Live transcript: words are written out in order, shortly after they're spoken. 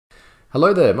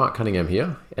Hello there, Mark Cunningham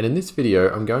here, and in this video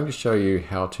I'm going to show you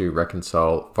how to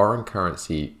reconcile foreign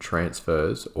currency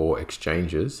transfers or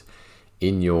exchanges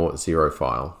in your Xero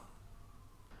file.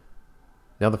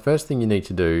 Now the first thing you need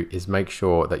to do is make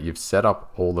sure that you've set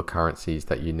up all the currencies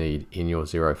that you need in your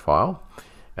Xero file,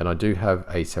 and I do have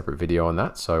a separate video on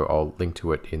that, so I'll link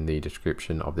to it in the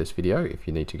description of this video if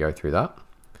you need to go through that.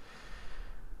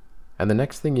 And the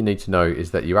next thing you need to know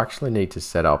is that you actually need to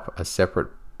set up a separate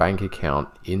bank account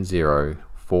in Xero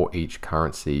for each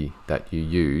currency that you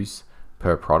use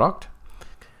per product.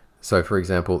 So for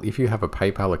example, if you have a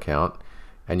PayPal account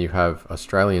and you have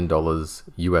Australian dollars,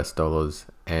 US dollars,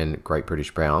 and Great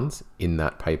British pounds in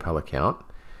that PayPal account,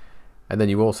 and then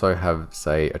you also have,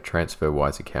 say, a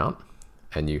Transferwise account,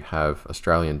 and you have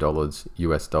Australian dollars,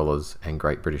 US dollars, and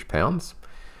Great British pounds,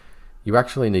 you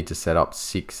actually need to set up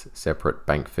 6 separate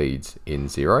bank feeds in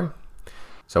Xero.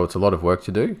 So it's a lot of work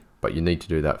to do, but you need to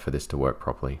do that for this to work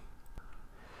properly.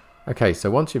 Okay,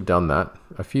 so once you've done that,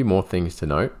 a few more things to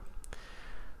note.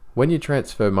 When you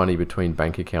transfer money between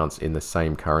bank accounts in the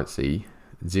same currency,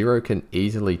 Xero can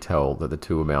easily tell that the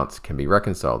two amounts can be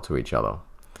reconciled to each other.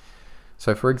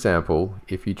 So for example,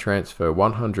 if you transfer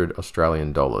 100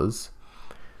 Australian dollars,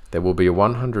 there will be a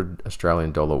 100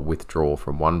 Australian dollar withdrawal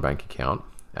from one bank account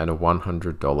and a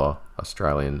 $100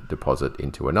 Australian deposit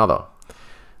into another.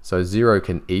 So Xero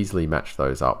can easily match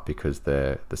those up because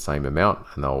they're the same amount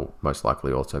and they'll most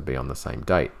likely also be on the same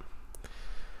date.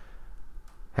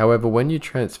 However, when you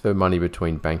transfer money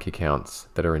between bank accounts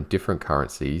that are in different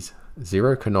currencies,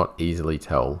 Xero cannot easily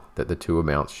tell that the two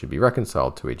amounts should be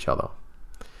reconciled to each other.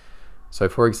 So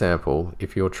for example,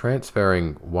 if you're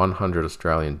transferring 100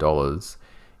 Australian dollars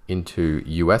into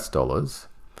US dollars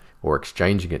or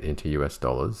exchanging it into US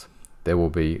dollars, there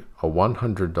will be a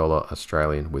 $100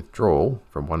 Australian withdrawal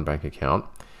from one bank account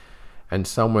and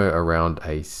somewhere around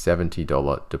a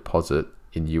 $70 deposit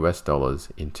in US dollars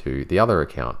into the other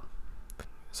account.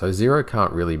 So Xero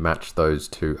can't really match those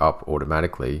two up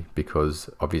automatically because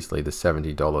obviously the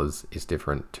 $70 is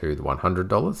different to the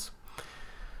 $100.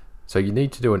 So you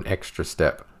need to do an extra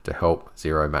step to help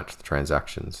Xero match the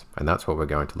transactions, and that's what we're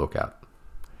going to look at.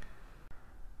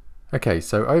 Okay,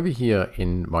 so over here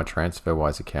in my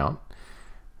Transferwise account,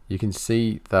 you can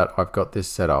see that I've got this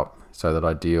set up so that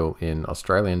I deal in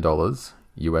Australian dollars,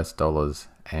 US dollars,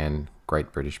 and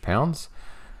Great British pounds.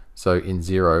 So in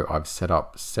Xero, I've set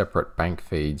up separate bank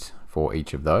feeds for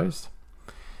each of those.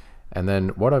 And then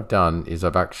what I've done is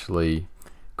I've actually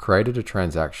created a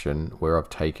transaction where I've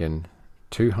taken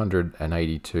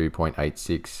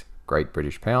 282.86 Great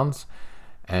British pounds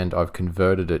and I've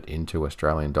converted it into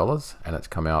Australian dollars, and it's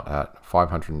come out at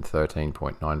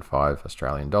 513.95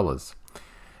 Australian dollars.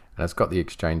 And it's got the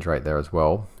exchange rate there as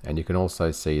well, and you can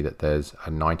also see that there's a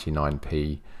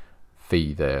 99p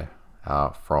fee there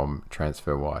from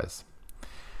Transferwise.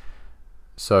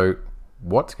 So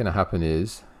what's going to happen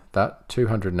is that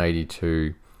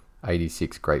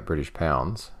 282.86 Great British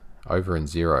pounds over in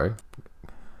Xero,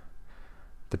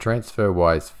 the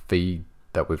Transferwise fee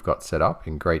that we've got set up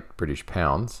in Great British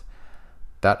pounds,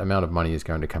 that amount of money is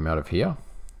going to come out of here,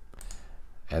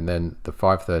 and then the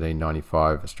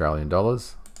 513.95 Australian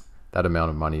dollars, that amount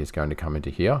of money is going to come into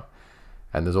here,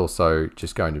 and there's also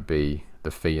just going to be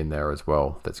the fee in there as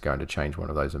well that's going to change one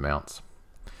of those amounts.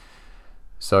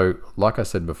 So like I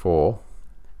said before,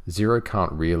 Xero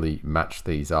can't really match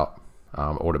these up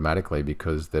automatically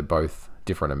because they're both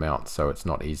different amounts, so it's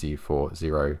not easy for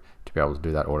Xero to be able to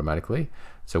do that automatically.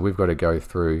 So we've got to go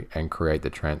through and create the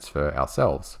transfer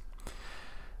ourselves.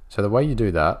 So the way you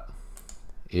do that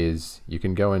is you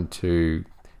can go into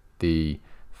the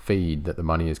feed that the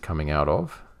money is coming out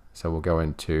of. So we'll go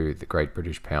into the Great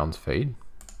British Pounds feed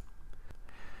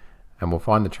and we'll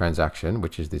find the transaction,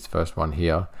 which is this first one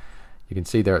here. You can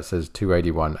see there it says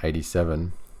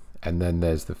 281.87, and then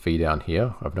there's the fee down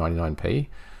here of 99p.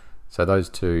 So those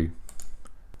two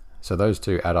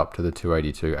add up to the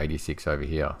 282.86 over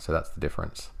here. So that's the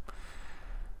difference.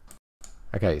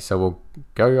 Okay, so we'll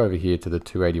go over here to the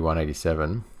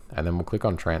 281.87 and then we'll click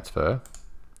on transfer.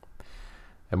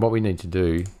 And what we need to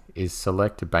do is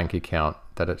select a bank account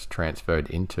that it's transferred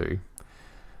into.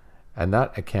 And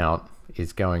that account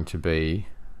is going to be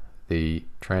the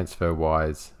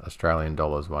Transferwise Australian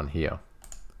dollars one here.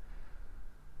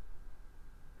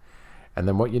 And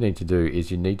then what you need to do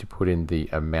is you need to put in the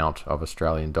amount of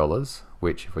Australian dollars,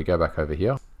 which if we go back over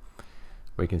here,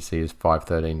 we can see is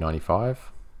 513.95.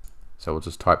 So we'll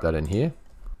just type that in here.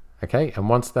 Okay, and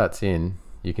once that's in,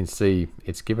 you can see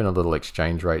it's given a little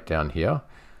exchange rate down here,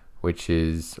 which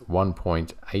is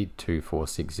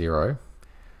 1.82460,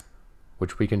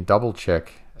 which we can double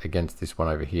check against this one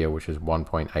over here, which is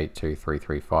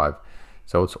 1.82335.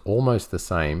 So it's almost the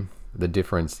same. The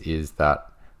difference is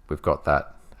that we've got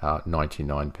that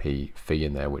 99p fee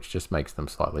in there, which just makes them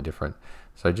slightly different.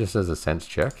 So just as a sense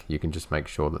check, you can just make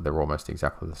sure that they're almost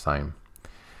exactly the same.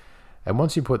 And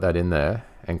once you put that in there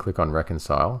and click on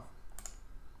Reconcile,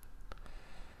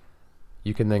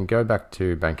 you can then go back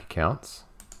to bank accounts,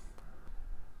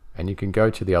 and you can go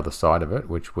to the other side of it,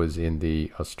 which was in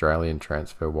the Australian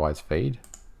Transferwise feed.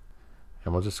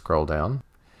 And we'll just scroll down,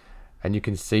 and you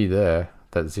can see there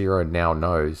that Xero now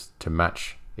knows to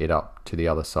match it up to the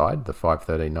other side, the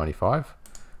 513.95,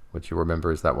 which you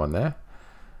remember is that one there.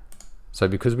 So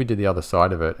because we did the other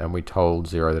side of it and we told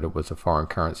Xero that it was a foreign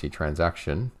currency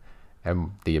transaction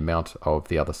and the amount of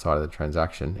the other side of the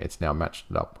transaction, it's now matched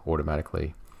it up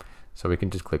automatically. So we can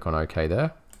just click on OK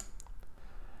there,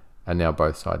 and now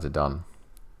both sides are done.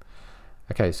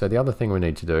 Okay, so the other thing we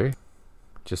need to do,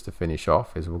 just to finish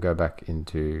off, is we'll go back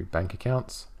into bank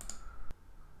accounts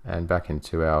and back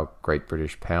into our Great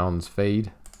British Pounds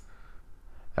feed,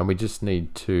 and we just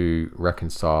need to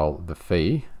reconcile the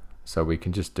fee. So we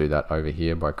can just do that over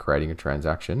here by creating a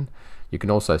transaction. You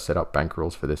can also set up bank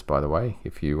rules for this, by the way,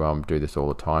 if you do this all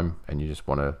the time and you just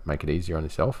want to make it easier on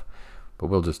yourself. But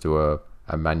we'll just do a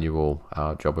manual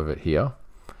job of it here.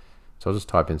 So I'll just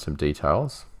type in some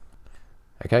details.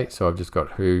 Okay, so I've just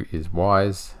got who is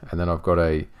Wise, and then I've got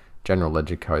a general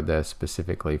ledger code there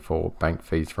specifically for bank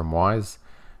fees from Wise.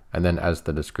 And then as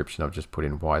the description, I've just put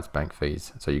in Wise bank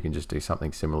fees. So you can just do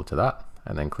something similar to that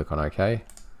and then click on OK.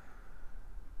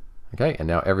 Okay, and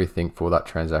now everything for that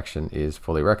transaction is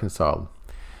fully reconciled.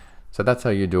 So that's how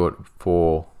you do it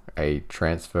for a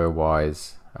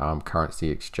Transferwise currency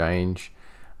exchange.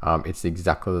 It's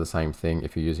exactly the same thing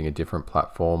if you're using a different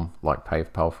platform like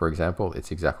PayPal, for example.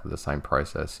 It's exactly the same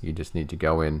process. You just need to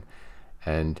go in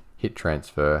and hit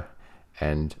transfer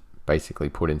and basically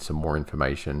put in some more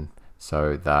information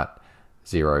so that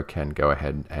Xero can go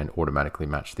ahead and automatically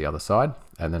match the other side.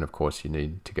 And then of course you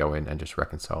need to go in and just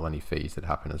reconcile any fees that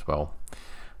happen as well.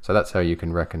 So that's how you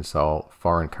can reconcile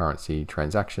foreign currency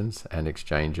transactions and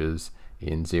exchanges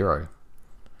in Xero.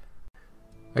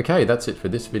 Okay, that's it for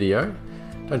this video.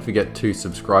 Don't forget to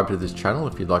subscribe to this channel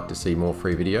if you'd like to see more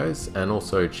free videos, and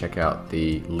also check out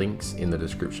the links in the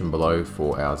description below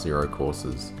for our Xero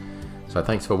courses. So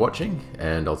thanks for watching,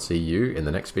 and I'll see you in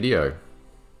the next video.